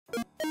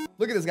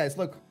Look at this, guys.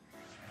 Look.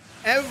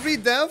 Every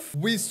dev,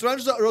 we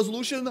stretch the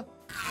resolution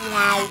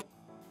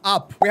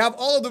up. We have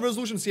all of the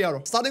resolutions here.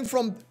 Starting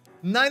from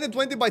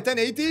 1920 by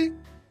 1080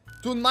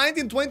 to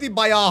 1920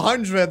 by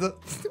 100.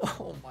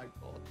 Oh my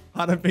god.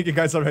 I don't think you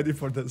guys are ready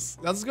for this.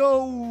 Let's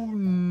go.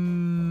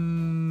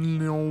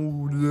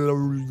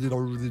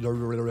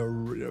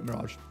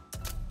 Mirage.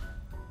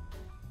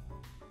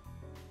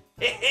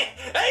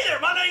 Hey there,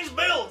 my name's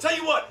Bill. Tell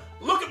you what,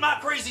 look at my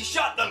crazy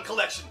shotgun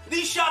collection.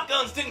 These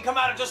shotguns didn't come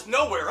out of just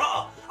nowhere,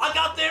 I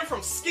got them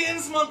from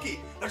Skins Monkey.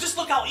 Now just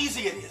look how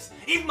easy it is.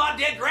 Even my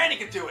dead granny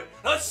could do it.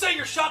 Now let's say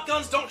your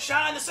shotguns don't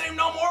shine the same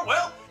no more.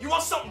 Well, you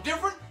want something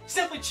different?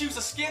 Simply choose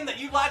a skin that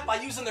you like by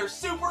using their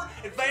super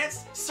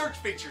advanced search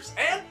features.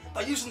 And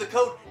by using the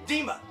code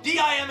DIMA,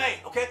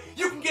 D-I-M-A, okay?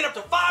 You can get up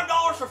to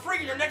 $5 for free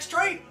in your next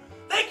trade.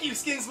 Thank you,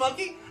 Skins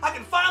Monkey. I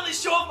can finally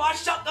show off my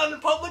shotgun in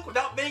public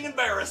without being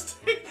embarrassed.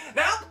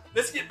 Now,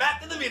 let's get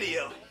back to the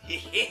video.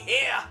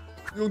 Yeah.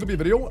 You want to be a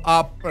video?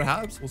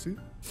 Perhaps. We'll see.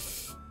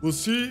 We'll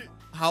see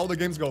how the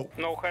games go.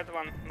 No head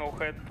one, no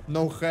head.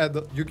 No head.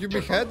 You give me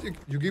head?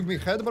 You give me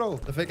head, bro?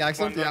 The fake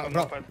accent? No, Yeah, no,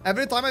 bro. no,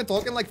 Every time I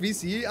talk in like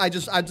VC, I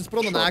just put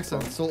on an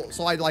accent.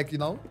 So I like, you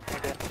know?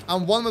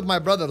 I'm one with my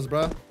brothers,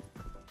 bro.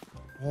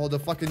 Oh, the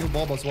fucking new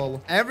Bob as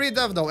well. Every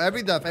dev though,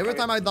 every dev. Every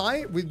time I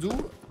die, we do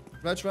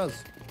red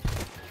res.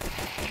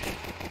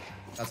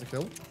 That's a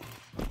kill.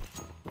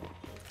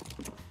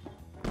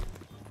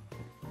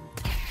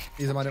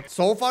 Easy money.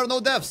 So far, no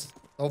devs.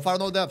 So far,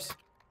 no devs.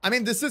 I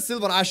mean, this is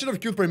silver. I should have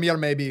queued Premiere,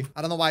 maybe.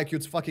 I don't know why I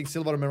queued fucking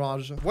silver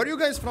Mirage. Where are you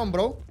guys from,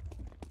 bro?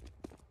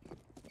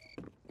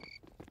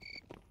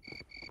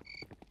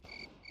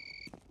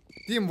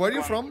 Team, where are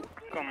you from?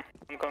 Come,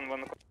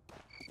 one.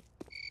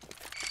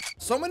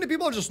 So many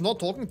people are just not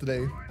talking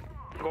today.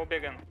 Go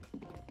big end.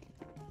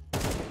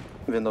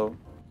 Window.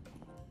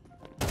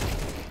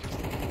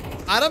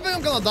 I don't think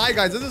I'm gonna die,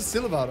 guys. This is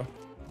silver.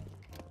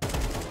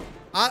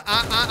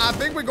 I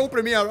think we go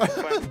Premiere.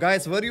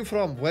 Guys, where are you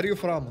from? Where are you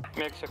from?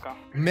 Mexico.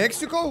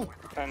 Mexico?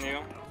 And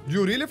you?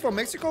 You really from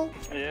Mexico?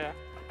 Yeah.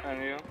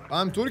 And you?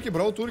 I'm Turkey,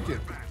 bro. Turkey.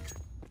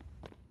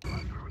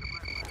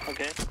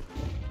 Okay.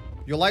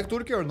 You like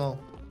Turkey or no?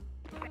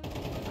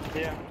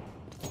 Yeah.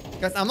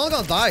 Guys, I'm not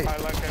gonna die. I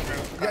like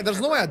every. Yeah, there's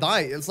no way I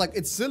die. It's like,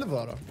 it's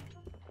silver.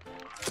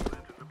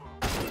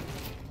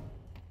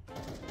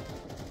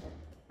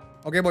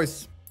 Okay,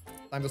 boys.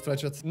 Time to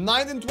stretch it.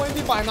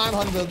 1920 by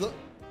 900.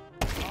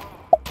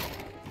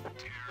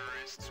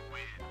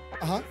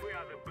 Uh-huh.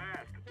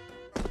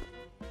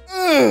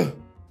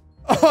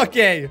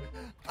 Okay.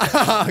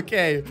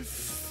 Okay.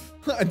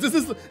 This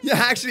is, yeah,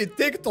 actually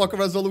TikTok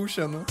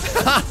resolution.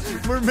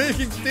 We're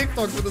making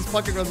TikToks with this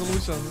fucking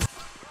resolution.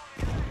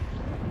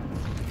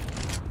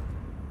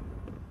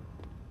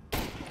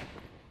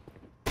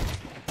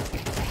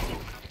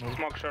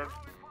 Smoke short.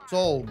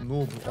 So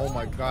noob. Oh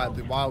my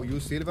god. Wow, you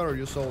silver or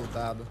you so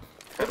bad?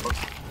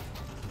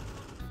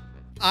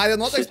 I did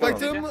not expect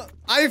him.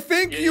 I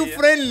think you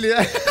friendly.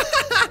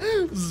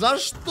 За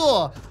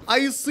что?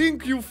 I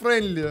think you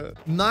friendly.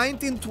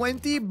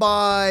 1920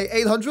 by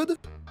 800.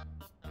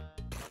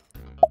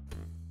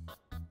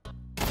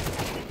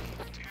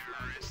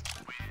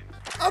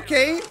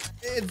 Okay.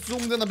 It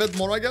zoomed in a bit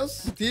more, I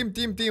guess. Team.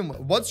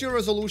 What's your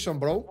resolution,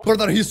 bro?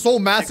 Brother, he's so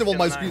massive on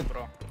my screen.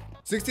 Bro.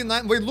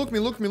 69. Wait, look me.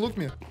 Look me.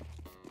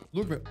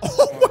 Oh my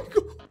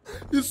god.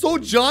 He's so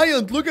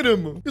giant. Look at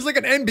him. He's like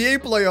an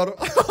NBA player.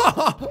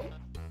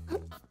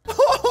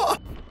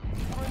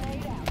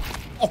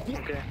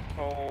 Okay.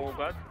 Oh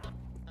god.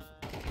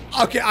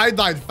 Okay, I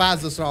died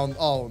fast this round.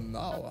 Oh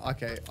no.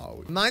 Okay.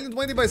 Oh.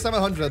 920 by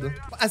 700.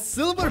 A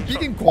silver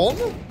peeking cone?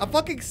 A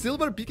fucking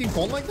silver peeking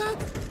cone like that?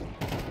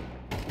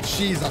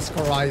 Jesus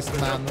Christ,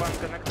 man. One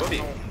connect. No.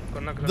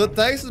 Connect. The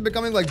text is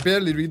becoming like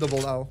barely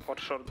readable now. What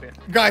short be?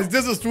 Guys,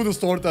 this is too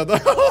distorted.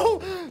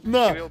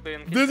 No,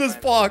 this is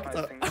fucked.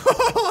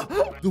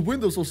 The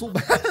windows are so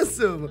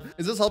massive.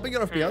 Is this helping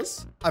your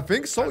FPS? I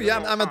think so. Yeah,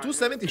 I'm at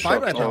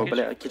 275 right now.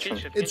 Бля, kitchen.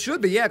 It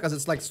should be, yeah, because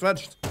it's like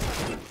stretched.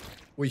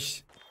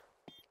 Wish.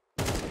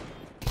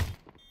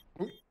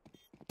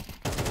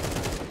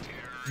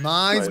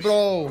 Nice,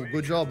 bro.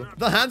 Good job.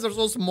 The hands are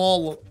so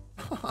small.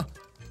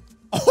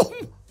 Oh,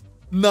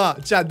 nah,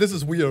 chat, this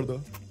is weird.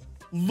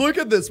 Look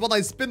at this. When I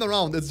spin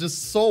around, it's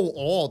just so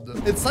odd.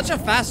 It's such a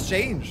fast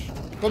change.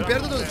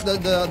 Compared to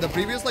the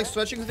previous like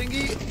stretching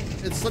thingy,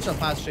 it's such a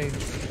fast change.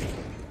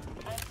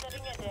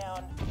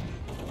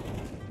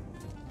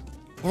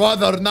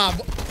 Brother, nah.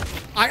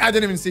 I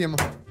didn't even see him.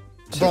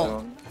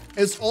 Bro,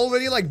 it's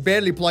already like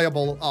barely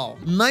playable. Oh.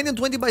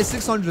 920 by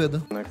 600.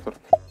 Connector.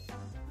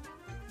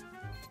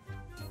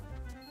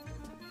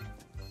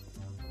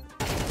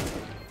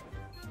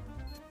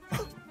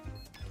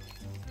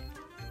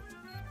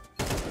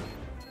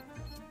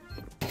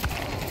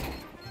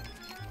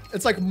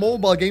 It's like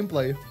mobile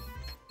gameplay.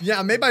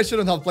 Yeah, maybe I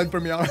shouldn't have played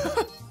Premiere.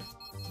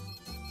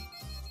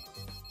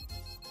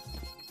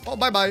 Oh,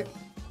 bye-bye.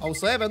 Oh,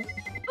 7.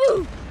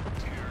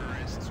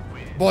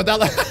 Boy, that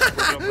like...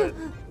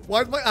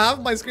 Why I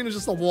have my screen is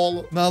just a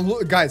wall. Now,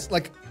 look, guys,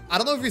 like, I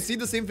don't know if you see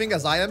the same thing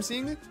as I am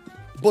seeing,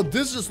 But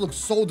this just looks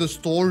so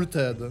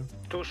distorted.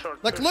 Too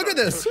short. Like, too look short,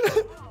 at this. too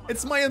short.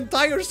 It's my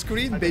entire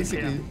screen,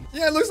 basically. see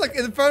Yeah, it looks like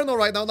Inferno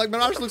right now. Like,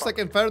 Mirage looks like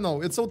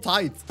Inferno. It's so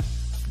tight.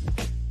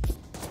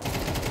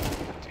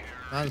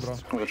 Nice, bro.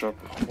 Good job.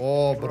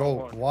 Oh,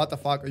 bro. What the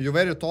fuck? You're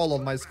very tall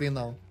on my screen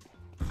now.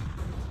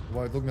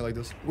 Why look me like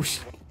this? Whoosh.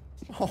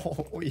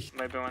 Oh, oi.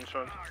 Maybe one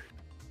shot.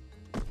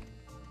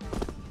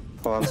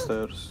 One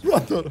stairs.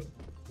 Brother.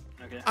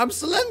 Okay. I'm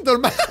slender,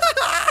 man.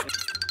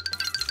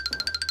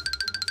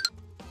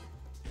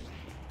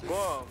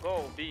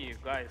 Go B,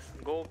 guys.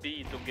 Go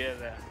B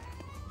together.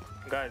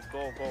 Guys,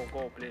 go,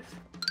 please.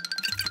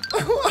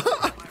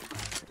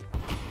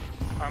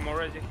 I'm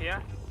already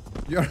here.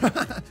 You're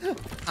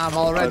I'm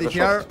already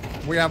here.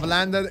 We have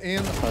landed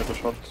in Sniper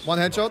shot. one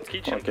headshot.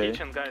 Kitchen, Okay.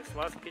 kitchen, guys.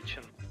 Last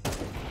kitchen.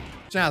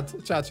 Chat.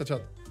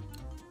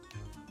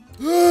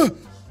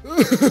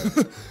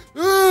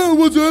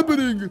 What's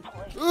happening?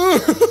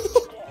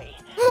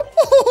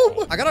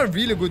 I got a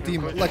really good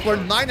team. Like, we're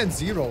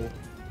 9-0.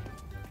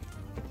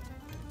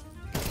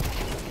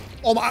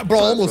 Oh my, bro,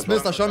 almost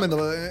missed a shot in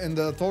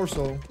the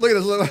torso. Look at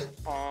this. Look.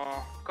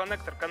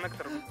 Connector.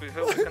 We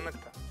will be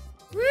connector.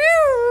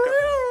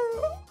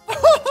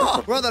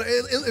 Brother,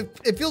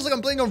 it feels like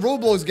I'm playing a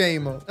Roblox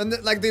game.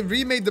 And like they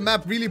remade the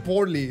map really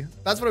poorly.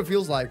 That's what it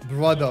feels like.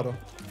 Brother.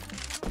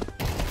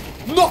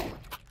 No!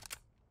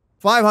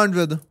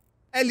 500.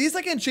 At least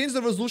I can change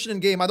the resolution in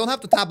game. I don't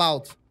have to tab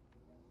out.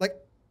 Like,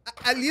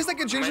 at least I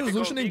can change the Maybe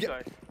resolution go in B, game.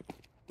 guys.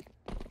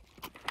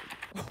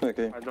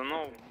 Okay. I don't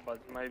know, but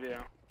maybe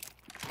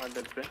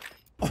it's B.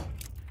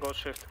 Go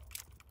shift.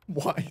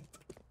 Why?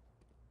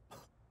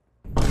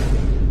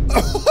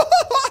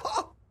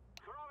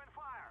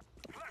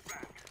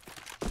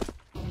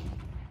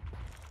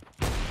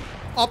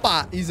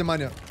 Oppa! Easy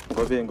money.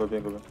 Go B.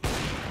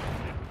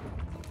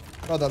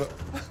 Brother.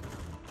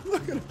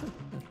 Look at him.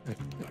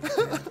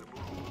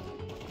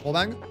 Wall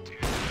bang.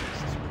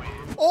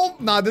 Oh,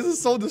 nah, this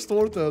is so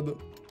distorted.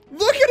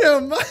 Look at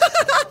him!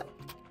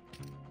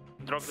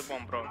 Drop the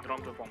bomb, bro.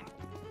 Drop the bomb.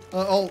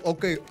 Oh,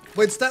 okay.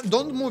 Wait,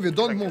 don't move it.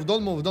 Don't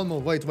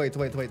move. Wait.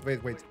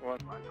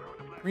 What?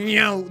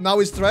 Meow. Now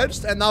he's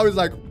stretched, and now he's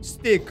like,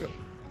 stick.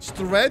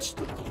 Stretched,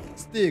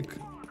 stick.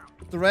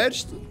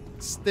 Stretched, You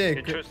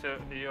stick. choose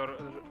your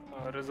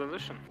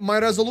resolution. My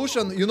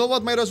resolution, you know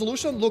what my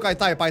resolution? Look, I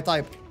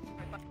type.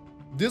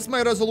 This is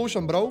my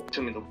resolution, bro.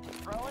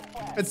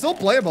 It's still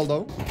playable,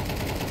 though.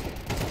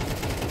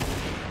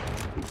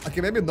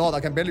 Okay, maybe not. I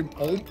can barely...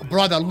 Oh,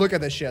 brother, look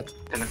at this shit.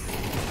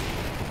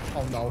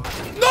 Oh, no.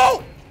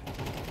 No!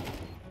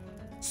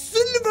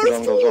 Silver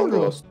Jungle Sword!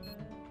 lost.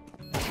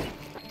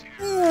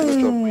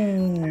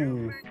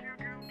 Ooh.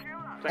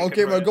 Thank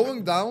Okay, you, we're bro.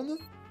 going down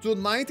to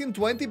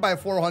 1920 by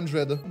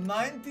 400.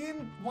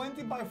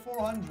 1920 by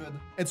 400.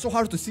 It's so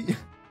hard to see.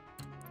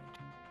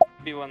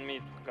 B1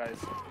 mid, guys.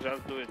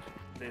 Just do it,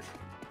 please.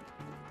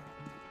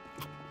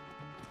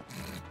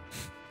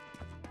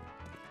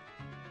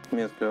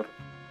 Mid clear.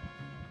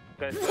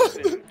 Guys,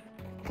 just win.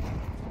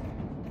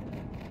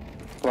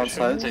 One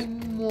side. Oh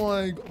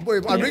my god.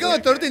 Wait, are we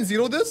gonna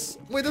 13-0 this?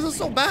 Wait, this is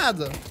so bad.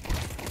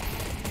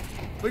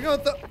 We're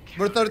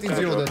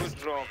 13-0 this.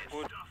 Good job,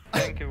 good.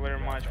 Thank you very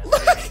much.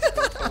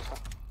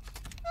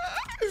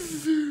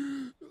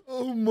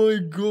 Oh my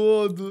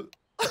god.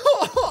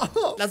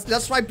 Let's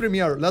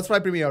try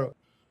Premiere.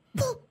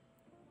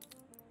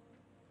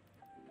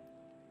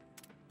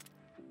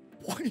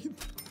 Why?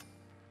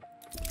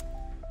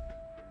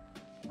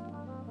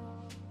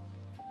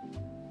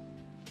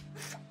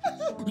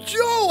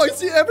 Yo, I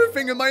see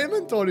everything in my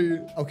inventory.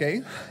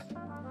 Okay.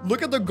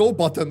 Look at the go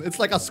button. It's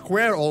like a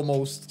square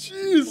almost.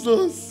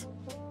 Jesus.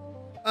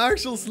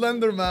 Actual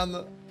Slender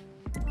Man.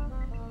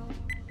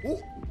 Ooh,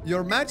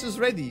 your match is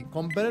ready.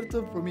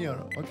 Competitive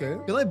Premiere. Okay.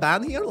 Can I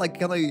ban here? Like,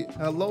 can I...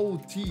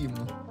 Hello, team.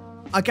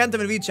 I can't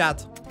even read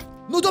chat.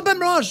 No, don't ban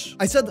Mirage.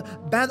 I said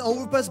ban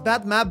overpass,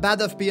 bad map, bad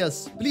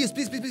FPS. Please.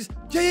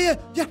 Yeah.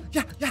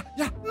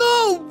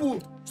 No!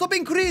 Stop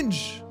being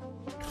cringe.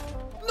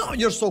 No,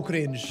 you're so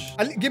cringe.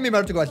 Give me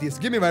vertigo at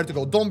least. Give me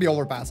vertigo. Don't be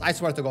overpass. I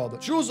swear to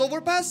God. Choose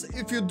overpass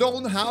if you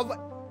don't have...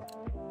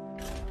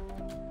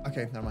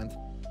 Okay, never mind.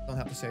 Don't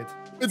have to say it.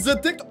 It's a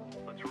TikTok.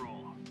 Let's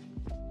roll.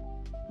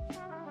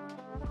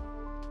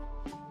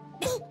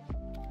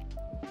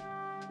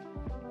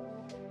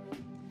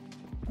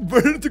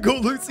 Vertigo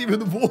looks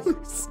even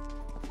worse.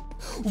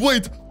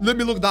 Wait, let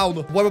me look down.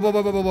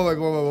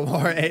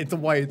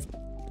 Wait.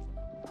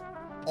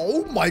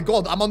 Oh my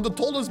God, I'm on the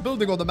tallest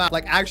building on the map.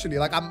 Like, actually,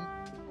 like I'm...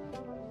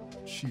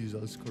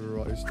 Jesus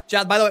Christ.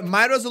 Chat, by the way,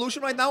 my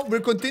resolution right now, we're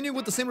continuing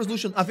with the same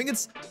resolution. I think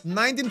it's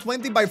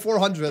 1920 by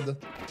 400.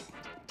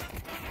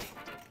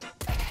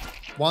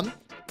 1.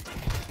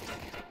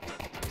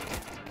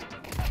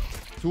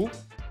 2.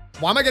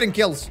 Why am I getting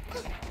kills?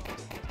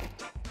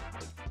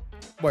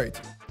 Wait.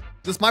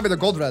 This might be the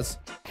gold res.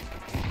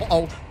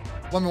 Uh-oh.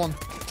 1v1.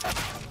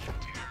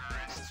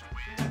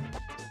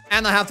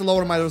 And I have to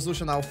lower my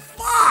resolution now.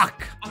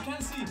 Fuck! I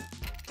can't see.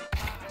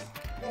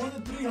 More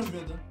than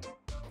 300.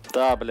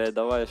 Да, блядь,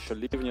 давай еще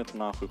ливнет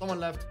нахуй. Someone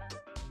left.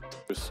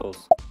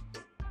 Сос.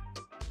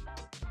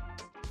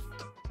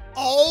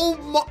 Oh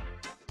my.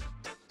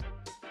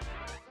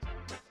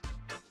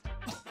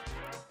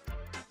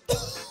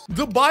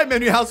 The buy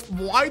menu has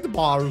white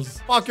bars.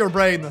 Fuck your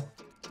brain.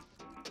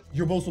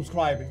 You will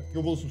subscribe.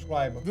 You will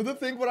subscribe. Do the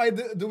thing what I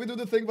did. Do we do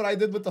the thing what I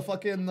did with the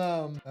fucking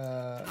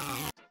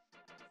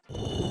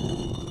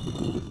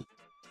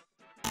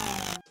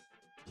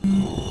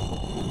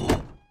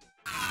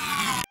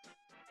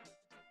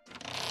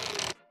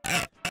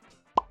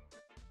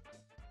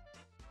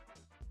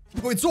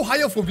Bro, it's so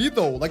higher for V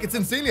though. Like it's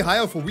insanely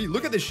higher for V.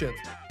 Look at this shit.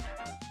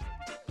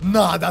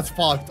 Nah, that's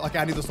fucked. Okay,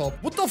 I need to stop.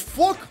 What the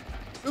fuck?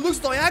 It looks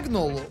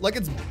diagonal. Like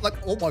it's like,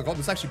 oh my god,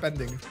 it's actually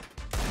bending.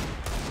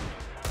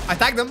 I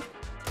tagged him.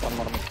 One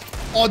more.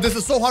 Oh, this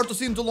is so hard to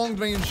see into long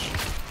range.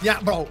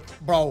 Yeah, bro.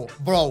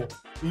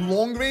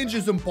 Long range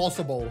is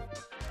impossible.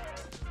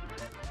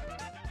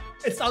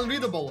 It's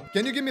unreadable.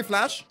 Can you give me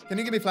flash? Can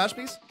you give me flash,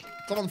 please?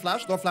 Someone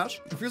flash, door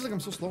flash. It feels like I'm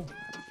so slow.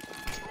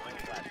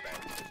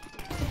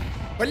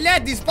 But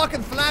let these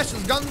fucking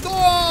flashes gone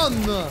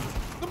down. No,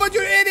 but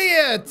you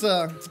idiot.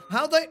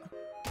 How do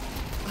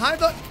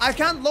I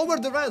can't lower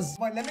the res.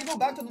 Wait, let me go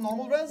back to the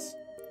normal res.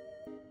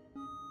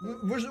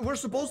 We're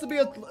supposed to be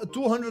at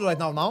 200 right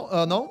now.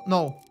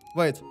 No.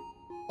 Wait.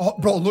 Oh,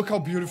 bro, look how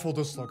beautiful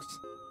this looks.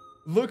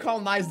 Look how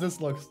nice this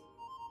looks.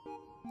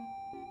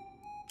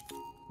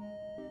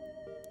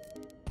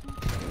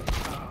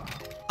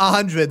 A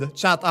 100.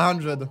 Chat,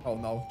 100. Oh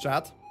no,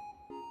 chat.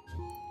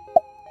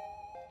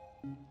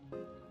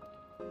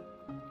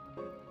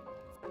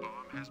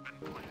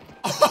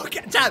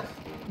 Okay, chat.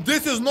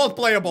 This is not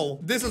playable.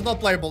 This is not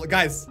playable.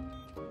 Guys,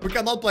 we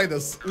cannot play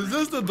this. Is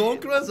this the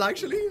donk res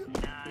actually?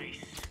 Nice.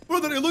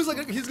 Brother, it looks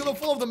like he's gonna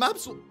fall off the map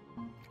soon.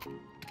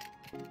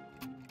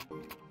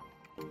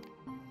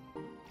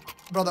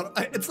 Brother,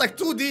 it's like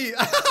 2D.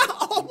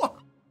 Oh,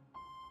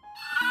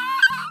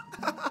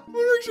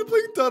 we're actually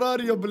playing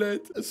Terraria,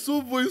 blade.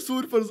 Subway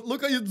Surfers.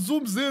 Look how it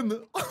zooms in.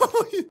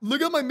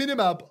 Look at my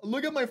minimap.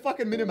 Look at my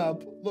fucking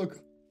minimap. Look.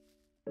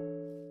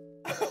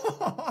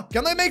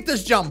 Can I make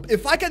this jump?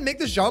 If I can make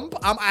this jump,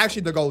 I'm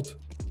actually the GOAT.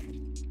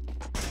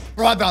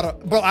 Brother,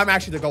 bro, I'm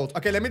actually the GOAT.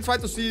 Okay, let me try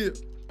to see.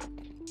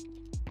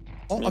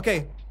 Oh,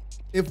 okay.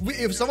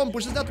 If someone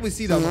pushes that, we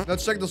see them.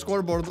 Let's check the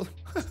scoreboard.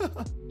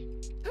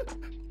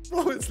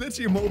 Bro, it's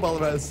literally mobile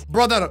res.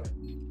 Brother,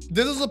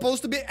 this is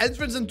supposed to be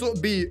entrance into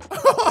B.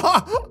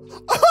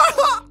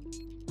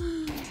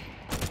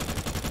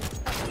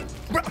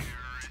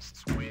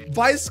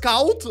 By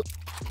scout.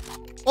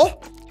 Oh.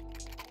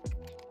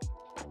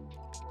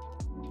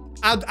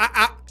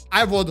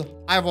 I would.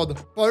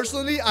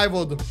 Personally, I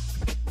would.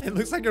 It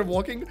looks like you're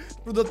walking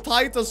through the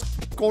tightest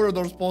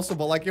corridors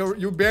possible. Like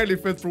you barely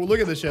fit through. Look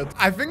at this shit.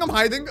 I think I'm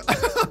hiding.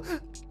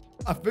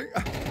 I think.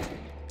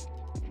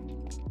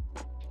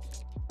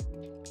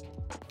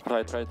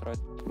 Right.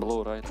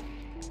 Blue, right.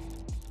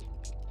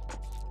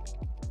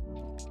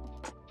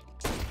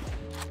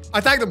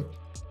 I tagged him.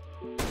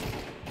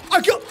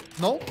 I killed.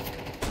 No.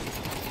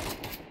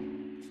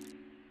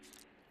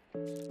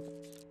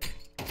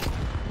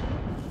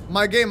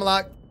 My game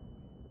lag.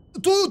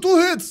 Two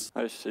hits.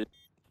 I see.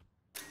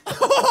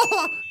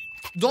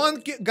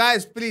 Don't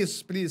guys,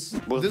 please.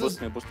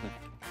 Boost me.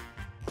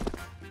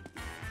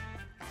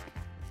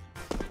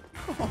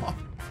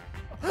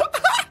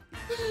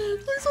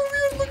 He's so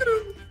weird. Look at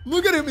him.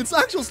 Look at him. It's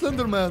actual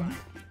Slender Man.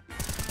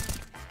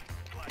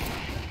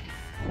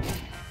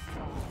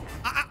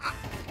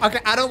 Okay,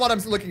 I don't know what I'm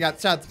looking at.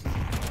 Chat.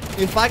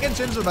 If I can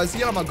change the res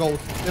here, I'm a GOAT.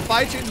 If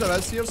I change the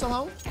res here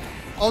somehow.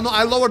 Oh no,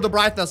 I lowered the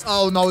brightness.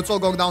 Oh no, it's all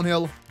going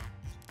downhill.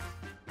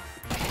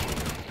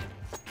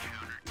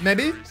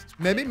 Maybe.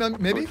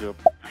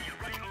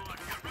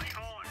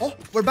 Oh,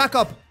 we're back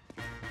up.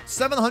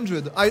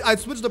 700. I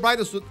switched the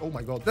brightness to. Oh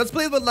my god. Let's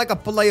play with like a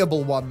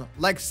playable one,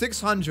 like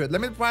 600. Let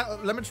me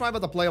try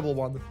with a playable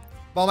one.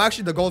 But I'm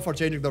actually the GOAT for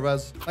changing the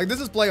res. Like this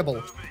is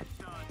playable,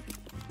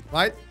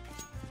 right?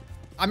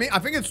 I mean, I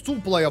think it's too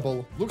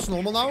playable. Looks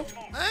normal now.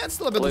 It's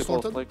still a bit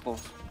distorted. Play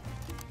close.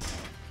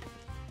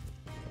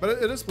 But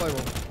it is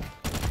playable.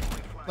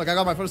 Look, I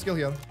got my first kill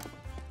here.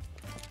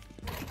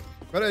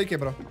 Where AK,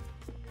 bro?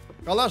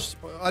 Kalash,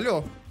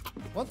 allo.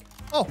 What?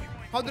 Oh,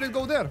 how did it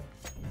go there?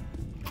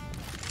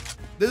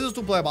 This is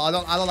too playable. I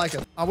don't like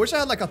it. I wish I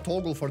had like a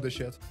toggle for this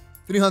shit.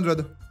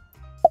 300.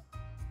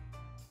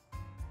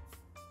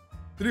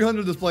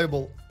 300 is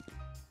playable.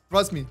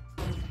 Trust me.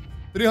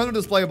 300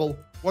 is playable.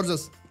 What's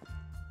this?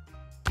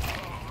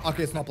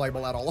 Okay, it's not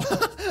playable at all.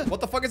 What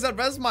the fuck is that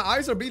res? My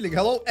eyes are bleeding.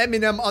 Hello,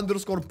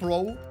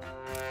 Eminem_Pro.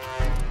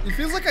 It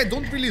feels like I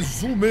don't really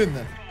zoom in.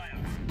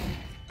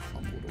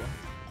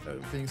 They're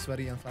being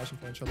sweaty and flashing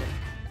for each other.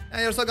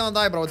 Hey, you're still gonna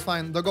die, bro. It's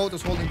fine. The GOAT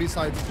is holding B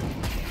side.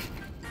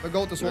 The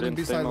GOAT is holding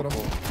B side, bro.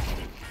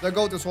 The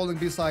GOAT is holding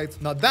B side.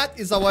 Now that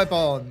is a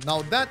weapon.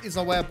 Now that is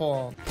a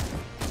weapon.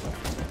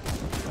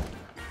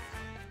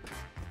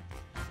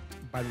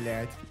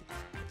 Ballet.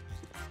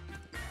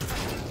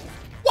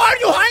 Why are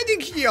you hiding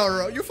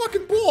here? You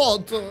fucking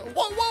bot.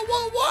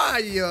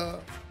 Why?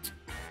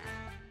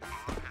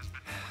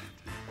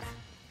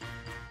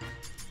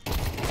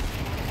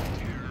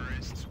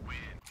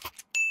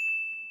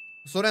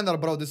 Surrender,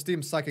 bro. This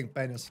team's sucking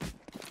penis.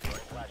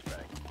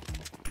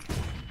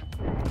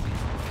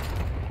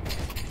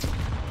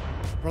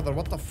 Brother,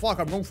 what the fuck?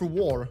 I'm going through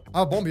war. I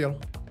have a bomb here.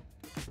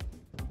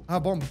 I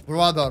have a bomb.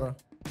 Brother.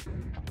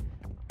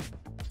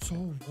 So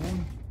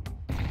warm.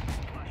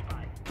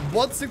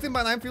 What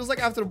 16:9 feels like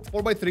after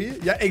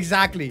 4:3? Yeah,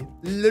 exactly.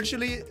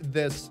 Literally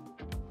this.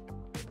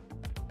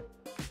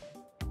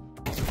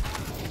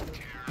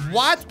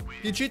 What?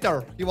 He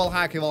cheater. He will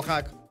hack. He will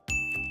hack.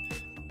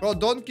 Bro,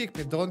 don't kick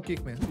me. Don't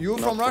kick me. You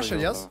from Russia,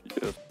 yes?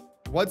 Yes.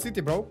 What city,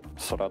 bro?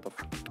 Saratov.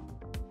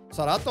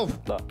 Saratov?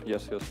 Да,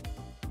 yes, yes.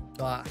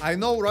 I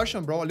know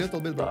Russian, bro. A little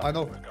bit, bro. I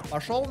know.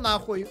 Пошел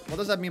нахуй. What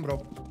does that mean, bro?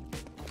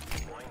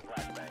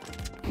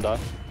 Да.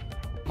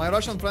 My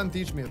Russian friend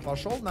teach me.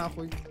 Пошел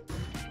нахуй.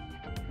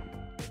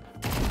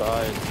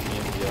 Да, it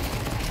means yes.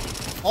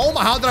 Oh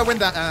my, how did I win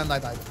that? And I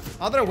died.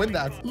 How did I win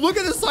that? Look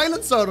at the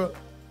silencer.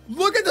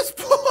 Look at this.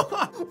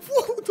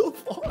 What the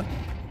fuck?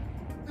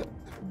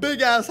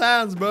 Big ass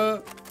hands,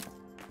 bro.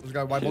 This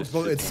guy white box,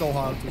 bro. It's so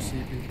hard to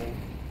see people.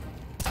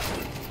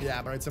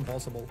 Yeah, but it's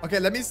impossible. Okay,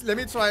 let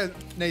me try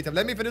native.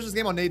 Let me finish this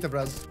game on native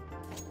res.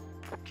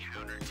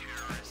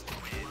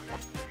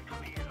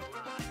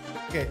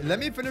 Okay, let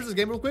me finish this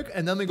game real quick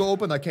and then we go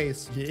open a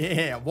case.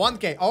 Yeah,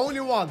 1K. Only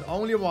one.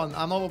 Only one.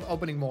 I'm not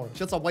opening more.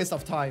 Just a waste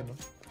of time.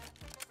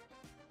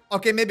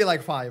 Okay, maybe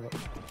like 5.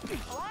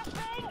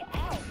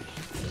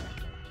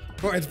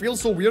 Bro, it feels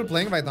so weird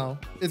playing right now.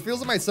 It feels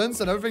like my sense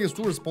and everything is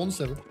too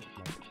responsive.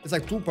 It's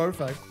like too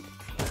perfect.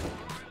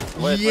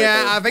 Wait,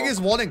 I think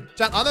he's warning.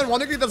 Chat,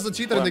 unironically, there's a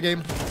cheater in the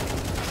game.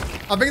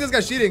 I think this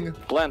guy's cheating.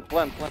 Plant.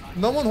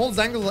 No one holds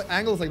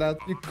angles like that.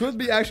 You could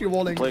be actually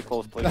walling. Play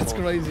close, play That's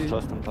close. crazy.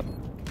 Just in time.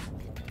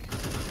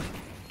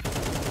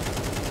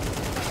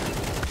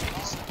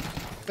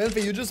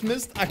 Filthy, you just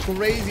missed a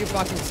crazy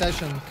fucking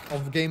session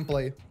of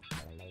gameplay.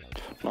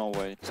 No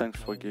way. Thanks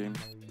for game.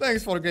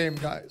 Thanks for the game,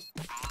 guys.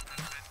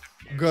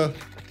 Good.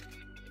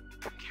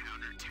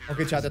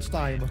 Okay, chat, it's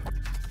time.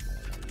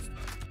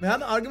 I had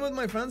an argument with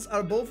my friends.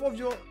 Are both of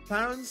your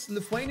parents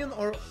Lithuanian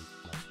or...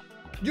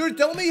 You're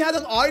telling me you had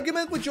an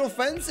argument with your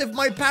friends if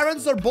my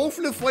parents are both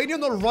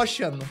Lithuanian or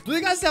Russian? Do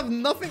you guys have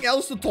nothing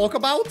else to talk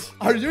about?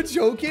 Are you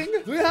joking?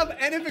 Do you have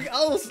anything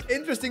else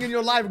interesting in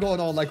your life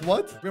going on? Like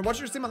what? We're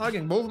watching your stream and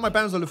arguing. Both of my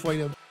parents are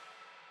Lithuanian.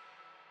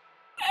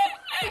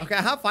 Okay,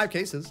 I have 5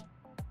 cases.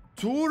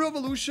 2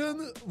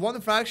 revolution,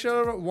 1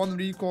 fracture, 1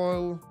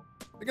 recoil.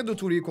 We can do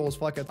 2 recoils,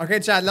 fuck it. Okay,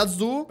 chat, let's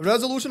do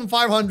resolution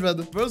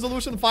 500.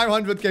 Resolution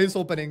 500 case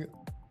opening.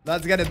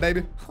 Let's get it,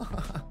 baby.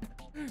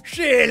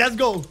 Shit, let's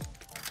go.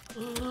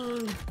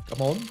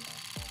 Come on.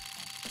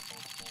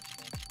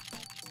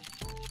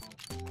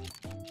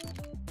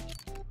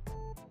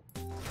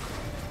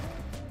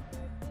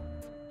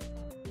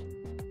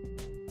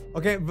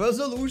 Okay,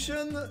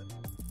 resolution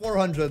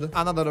 400.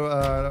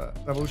 Another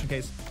revolution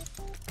case.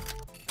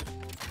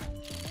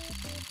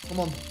 Come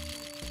on.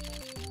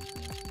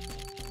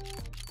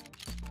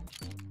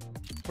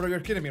 Bro, you're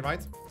kidding me,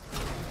 right?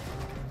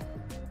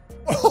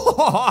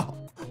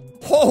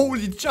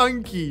 Holy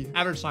chunky.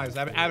 Average size,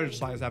 average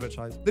size.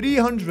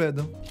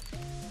 300.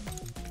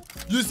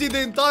 You see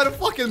the entire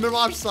fucking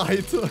Mirage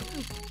site.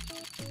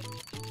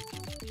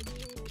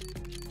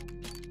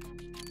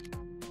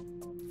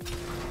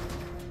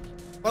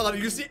 Brother,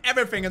 you see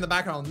everything in the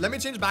background. Let me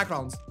change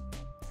backgrounds.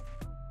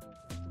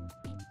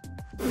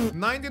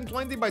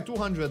 1920 by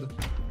 200.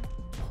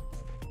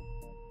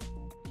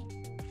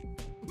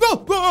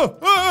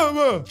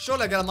 No!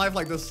 Surely I get a knife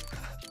like this.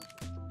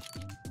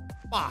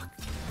 Fuck.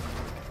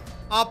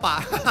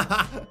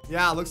 Appa.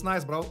 Yeah, looks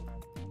nice, bro.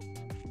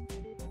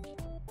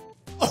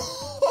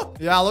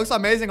 Yeah, looks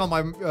amazing on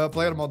my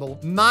player model.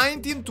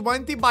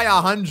 1920 by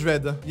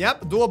 100.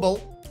 Yep, doable.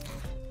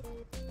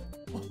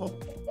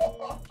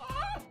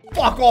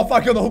 Fuck off,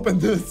 I can open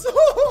this.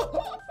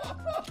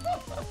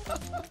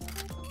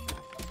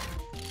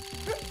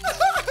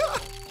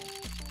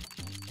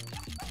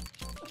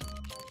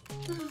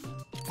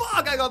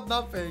 Fuck, I got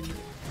nothing.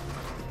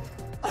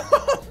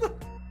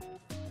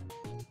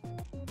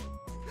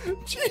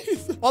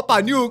 Jeez.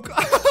 Oppa, nuke.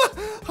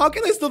 How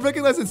can I still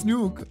recognize it's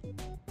nuke?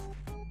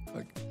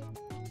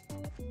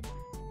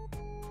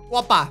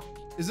 Oppa.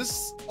 Is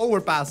this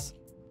overpass?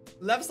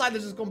 Left side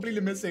is just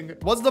completely missing.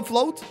 What's the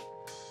float?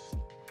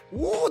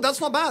 Ooh, that's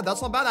not bad.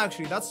 That's not bad,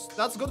 actually.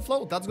 That's good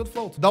float. That's good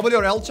float.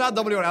 WRL, chat.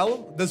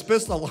 WRL. This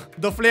pistol.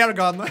 The flare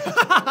gun.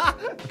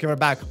 Okay, we're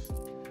back.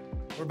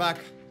 We're back.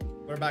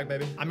 We're back,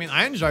 baby. I mean,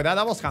 I enjoyed that.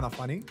 That was kind of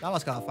funny. That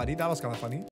was kind of funny.